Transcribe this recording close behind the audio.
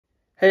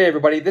Hey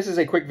everybody, this is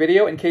a quick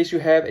video in case you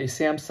have a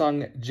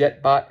Samsung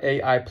JetBot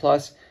AI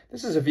Plus.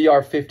 This is a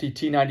VR50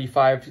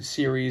 T95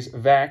 series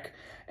vac,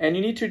 and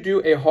you need to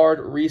do a hard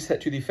reset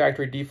to the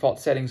factory default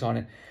settings on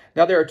it.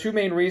 Now there are two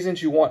main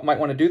reasons you might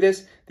want to do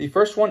this. The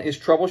first one is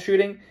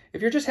troubleshooting.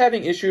 If you're just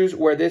having issues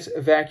where this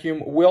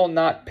vacuum will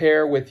not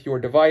pair with your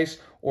device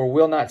or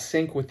will not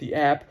sync with the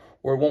app,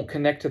 or it won't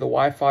connect to the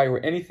Wi-Fi or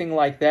anything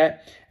like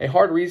that, a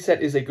hard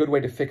reset is a good way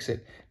to fix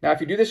it. Now, if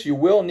you do this, you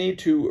will need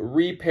to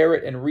repair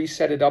it and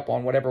reset it up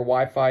on whatever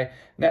Wi-Fi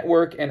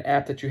network and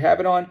app that you have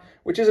it on,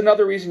 which is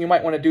another reason you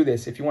might want to do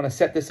this. If you want to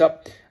set this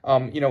up,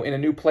 in a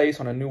new place,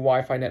 on a new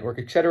Wi-Fi network,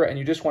 etc., and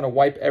you just want to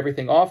wipe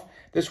everything off,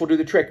 this will do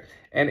the trick,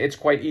 and it's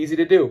quite easy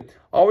to do.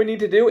 All we need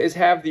to do is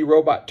have the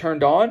robot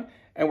turned on,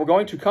 and we're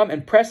going to come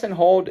and press and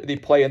hold the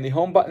play and the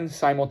home button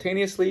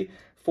simultaneously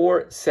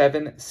for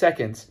 7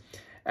 seconds.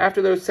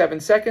 After those 7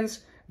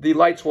 seconds, the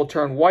lights will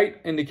turn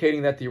white,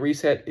 indicating that the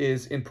reset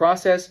is in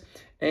process,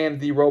 and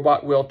the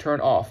robot will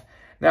turn off.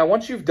 Now,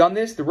 once you've done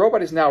this, the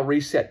robot is now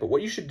reset, but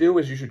what you should do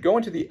is you should go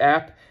into the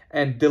app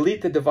and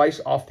delete the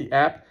device off the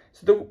app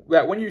so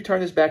that when you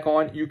turn this back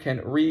on, you can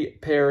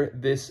repair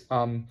this,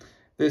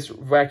 this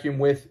vacuum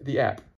with the app.